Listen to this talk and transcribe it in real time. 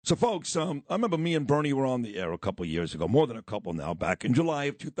So, folks, I remember me and Bernie were on the air a couple years ago, more than a couple now, back in July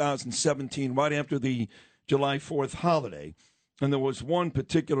of 2017, right after the July 4th holiday. And there was one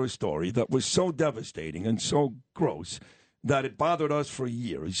particular story that was so devastating and so gross that it bothered us for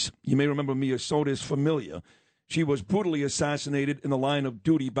years. You may remember Mia Sotis Familia. She was brutally assassinated in the line of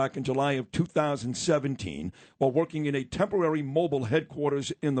duty back in July of 2017 while working in a temporary mobile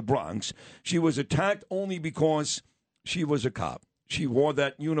headquarters in the Bronx. She was attacked only because she was a cop. She wore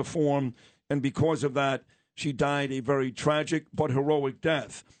that uniform, and because of that, she died a very tragic but heroic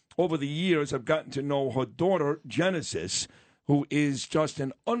death. Over the years, I've gotten to know her daughter, Genesis, who is just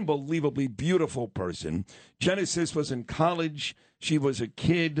an unbelievably beautiful person. Genesis was in college. She was a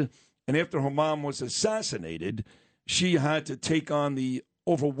kid. And after her mom was assassinated, she had to take on the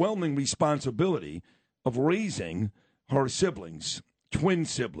overwhelming responsibility of raising her siblings, twin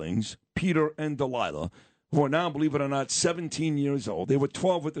siblings, Peter and Delilah, who are now, believe it or not, 17 years old. They were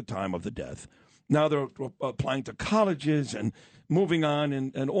 12 at the time of the death. Now they're applying to colleges and moving on,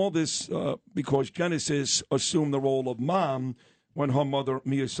 and all this because Genesis assumed the role of mom when her mother,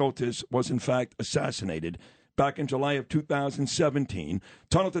 Mia Sotis, was in fact assassinated back in July of 2017.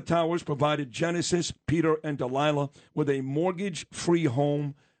 Tunnel to Towers provided Genesis, Peter, and Delilah with a mortgage-free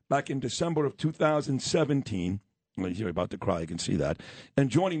home back in December of 2017. You're about to cry, I can see that. And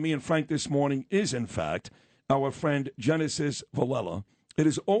joining me and Frank this morning is, in fact, our friend Genesis Villella. It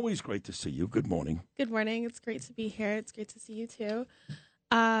is always great to see you. Good morning. Good morning. It's great to be here. It's great to see you too.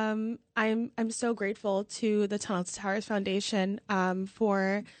 I'm so grateful to the Tunnel to Towers Foundation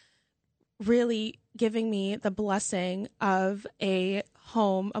for really giving me the blessing of a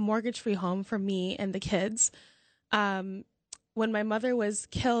home, a mortgage-free home for me and the kids. When my mother was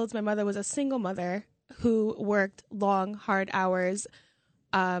killed, my mother was a single mother who worked long, hard hours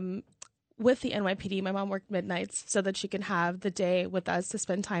with the NYPD. My mom worked midnights so that she could have the day with us to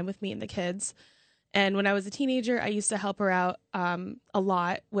spend time with me and the kids. And when I was a teenager, I used to help her out a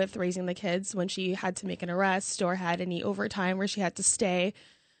lot with raising the kids when she had to make an arrest or had any overtime where she had to stay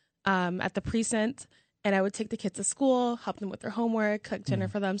at the precinct. And I would take the kids to school, help them with their homework, cook dinner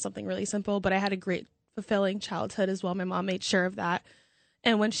for them, something really simple. But I had a great, fulfilling childhood as well. My mom made sure of that.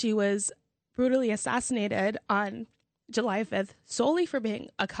 And when she was brutally assassinated on July 5th, solely for being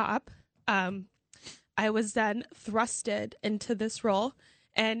a cop, I was then thrusted into this role.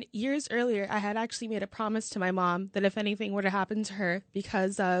 And years earlier, I had actually made a promise to my mom that if anything were to happen to her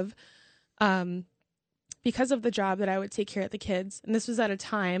because of the job, that I would take care of the kids. And this was at a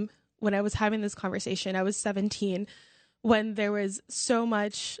time when I was having this conversation. I was 17, when there was so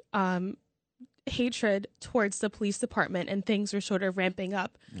much hatred towards the police department, and things were sort of ramping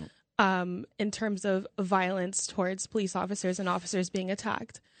up in terms of violence towards police officers and officers being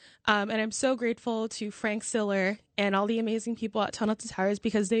attacked. And I'm so grateful to Frank Siller and all the amazing people at Tunnel to Towers,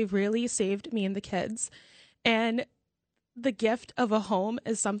 because they've really saved me and the kids. And the gift of a home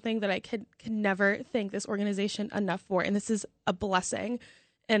is something that I can never thank this organization enough for. And this is a blessing.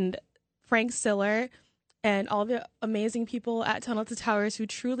 And Frank Siller and all the amazing people at Tunnel to Towers who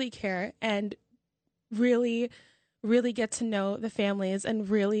truly care and really, really get to know the families and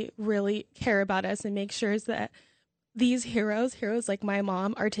really, really care about us and make sure that these heroes like my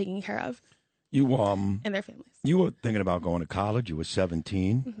mom, are taken care of. You and their families. You were thinking about going to college. You were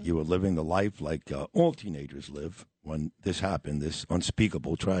 17. Mm-hmm. You were living the life like all teenagers live when this happened, this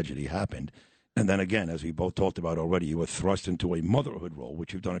unspeakable tragedy happened. And then again, as we both talked about already, you were thrust into a motherhood role,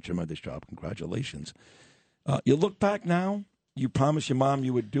 which you've done a tremendous job. Congratulations. You look back now, you promised your mom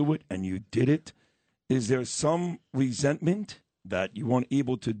you would do it, and you did it. Is there some resentment that you weren't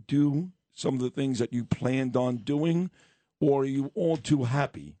able to do some of the things that you planned on doing, or are you all too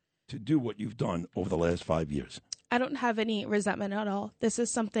happy to do what you've done over the last 5 years? I don't have any resentment at all. This is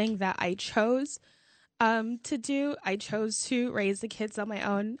something that I chose to do. I chose to raise the kids on my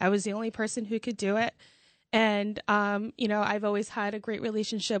own. I was the only person who could do it. And, I've always had a great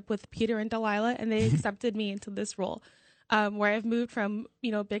relationship with Peter and Delilah, and they accepted me into this role where I've moved from,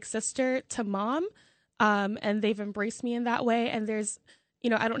 big sister to mom, and they've embraced me in that way. And there's,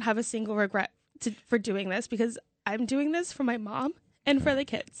 I don't have a single regret for doing this, because I'm doing this for my mom and for the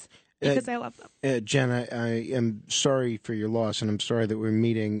kids, because I love them. Jen, I am sorry for your loss, and I'm sorry that we're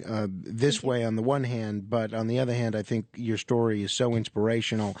meeting this way on the one hand, but on the other hand, I think your story is so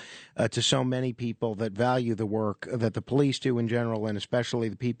inspirational to so many people that value the work that the police do in general, and especially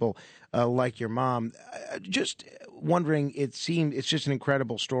the people like your mom. Just wondering, it's just an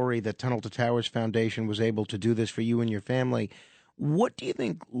incredible story that Tunnel to Towers Foundation was able to do this for you and your family. What do you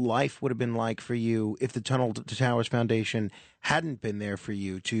think life would have been like for you if the Tunnel to Towers Foundation hadn't been there for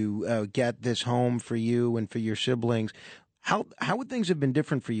you to get this home for you and for your siblings? How would things have been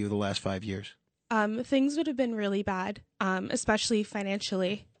different for you the last 5 years? Things would have been really bad, especially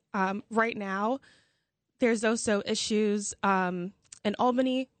financially. Right now, there's also issues in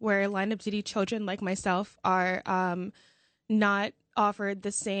Albany where line of duty children like myself are not offered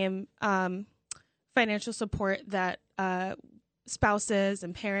the same financial support that spouses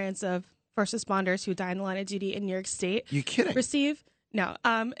and parents of first responders who die in the line of duty in New York State You kidding? receive. No,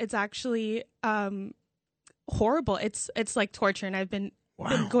 it's actually horrible. It's like torture, and I've been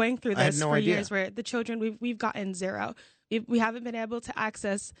going through this for years. Where the children we've gotten zero. We haven't been able to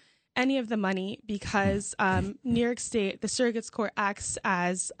access any of the money because New York State, the surrogates court acts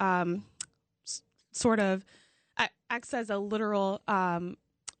as acts as a literal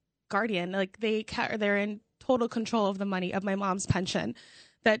guardian. Like they're in total control of the money of my mom's pension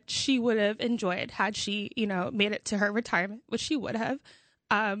that she would have enjoyed had she, made it to her retirement, which she would have.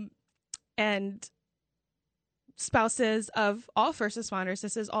 And spouses of all first responders,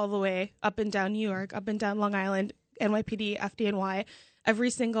 this is all the way up and down New York, up and down Long Island, NYPD, FDNY, every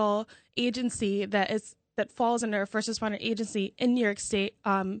single agency that falls under a first responder agency in New York State,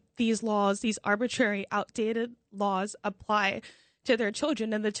 these arbitrary, outdated laws apply to their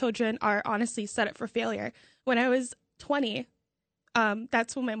children, and the children are honestly set up for failure. When I was 20,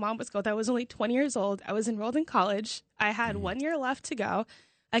 that's when my mom was killed. I was only 20 years old. I was enrolled in college. I had 1 year left to go.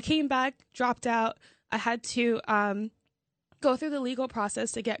 I came back, dropped out. I had to go through the legal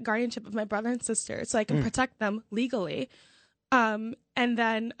process to get guardianship of my brother and sister so I can protect them legally. And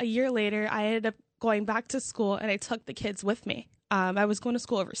then a year later, I ended up going back to school, and I took the kids with me. I was going to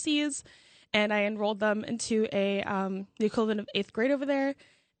school overseas, and I enrolled them into the equivalent of 8th grade over there.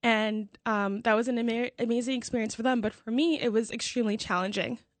 And that was an amazing experience for them. But for me, it was extremely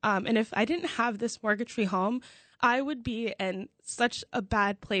challenging. And if I didn't have this mortgage-free home, I would be in such a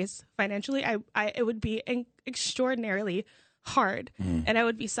bad place financially. It would be extraordinarily hard, and I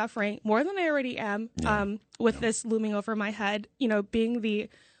would be suffering more than I already am with this looming over my head. Being the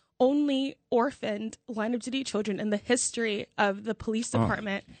only orphaned line of duty children in the history of the police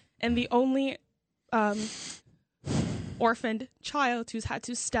department, and the only orphaned child who's had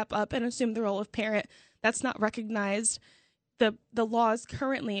to step up and assume the role of parent. That's not recognized. The laws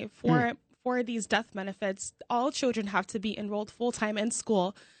currently for these death benefits, all children have to be enrolled full-time in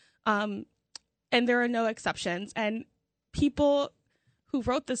school, and there are no exceptions. And people who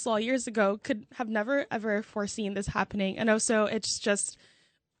wrote this law years ago could have never, ever foreseen this happening. And also, it's just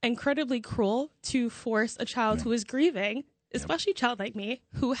incredibly cruel to force a child who is grieving, especially a child like me,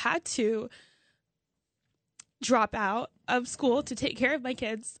 who had to drop out of school to take care of my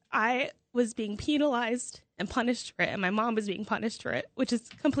kids. I was being penalized and punished for it, and my mom was being punished for it, which is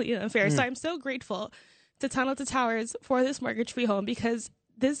completely unfair. So I'm so grateful to Tunnel to Towers for this mortgage-free home, because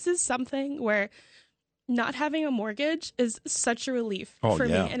this is something where not having a mortgage is such a relief for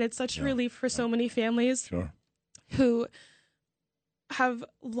me, and it's such a relief for so many families who have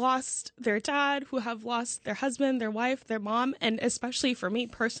lost their dad, who have lost their husband, their wife, their mom, and especially for me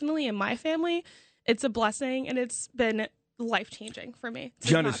personally and my family, it's a blessing, and it's been life-changing for me.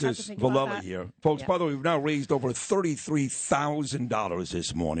 Genesis Villella here. Folks, by the way, we've now raised over $33,000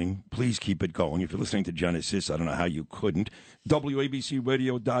 this morning. Please keep it going. If you're listening to Genesis, I don't know how you couldn't.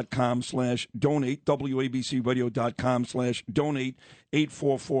 WABCRadio.com/donate. WABCRadio.com/donate.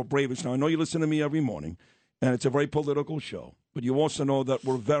 844-BRAVEST. Now, I know you listen to me every morning, and it's a very political show, but you also know that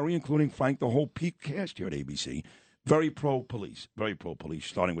we're very, including Frank, the whole peak cast here at ABC, very pro-police,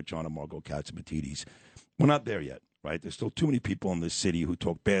 starting with John and Margot Katsimatidis. We're not there yet. Right, there's still too many people in this city who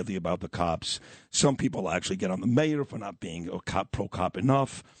talk badly about the cops. Some people actually get on the mayor for not being a pro-cop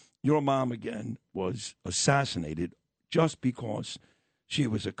enough. Your mom, again, was assassinated just because she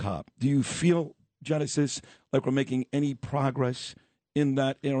was a cop. Do you feel, Genesis, like we're making any progress in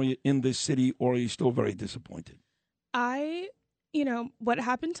that area in this city, or are you still very disappointed? What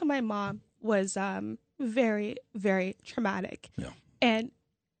happened to my mom was very, very traumatic. Yeah. And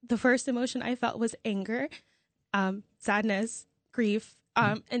the first emotion I felt was anger. Sadness, grief,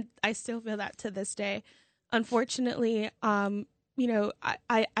 and I still feel that to this day. Unfortunately, I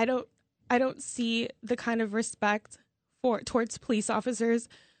don't see the kind of respect towards police officers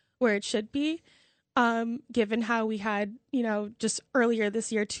where it should be. Given how we had, just earlier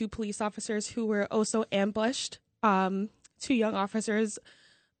this year, 2 police officers who were also ambushed, 2 young officers,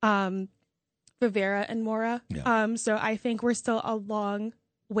 Rivera and Mora. Yeah. So I think we're still a long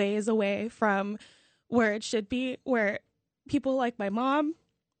ways away from where it should be, where people like my mom,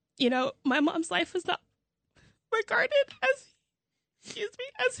 my mom's life was not regarded as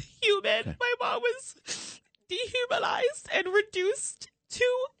human. My mom was dehumanized and reduced to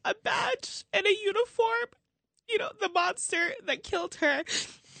a badge and a uniform, the monster that killed her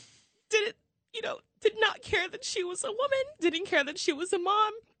did not care that she was a woman, didn't care that she was a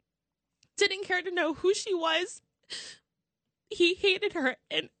mom, didn't care to know who she was. He hated her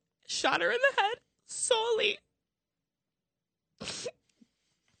and shot her in the head solely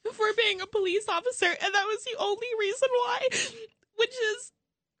for being a police officer, and that was the only reason why, which is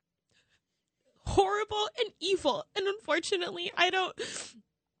horrible and evil. And unfortunately, I don't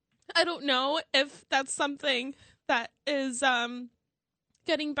know if that's something that is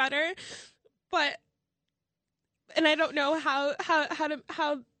getting better, and I don't know how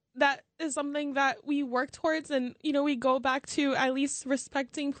that is something that we work towards, and we go back to at least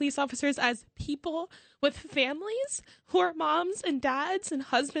respecting police officers as people with families who are moms and dads and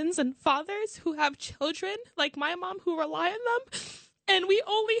husbands and fathers who have children like my mom who rely on them. And we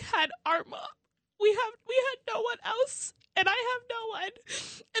only had our mom. We had no one else, and I have no one,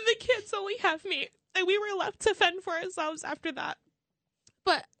 and the kids only have me, and we were left to fend for ourselves after that.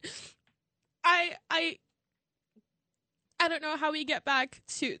 But I don't know how we get back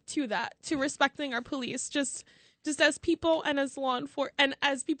to that, to respecting our police, just as people and as and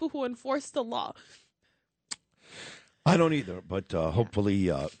as people who enforce the law. I don't either, but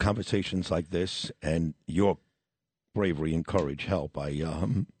hopefully conversations like this and your bravery and courage help.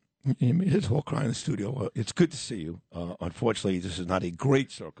 It's all crying in the studio. It's good to see you. Unfortunately, this is not a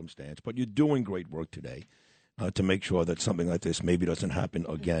great circumstance, but you're doing great work today to make sure that something like this maybe doesn't happen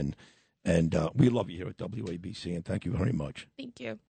again. And we love you here at WABC, and thank you very much. Thank you.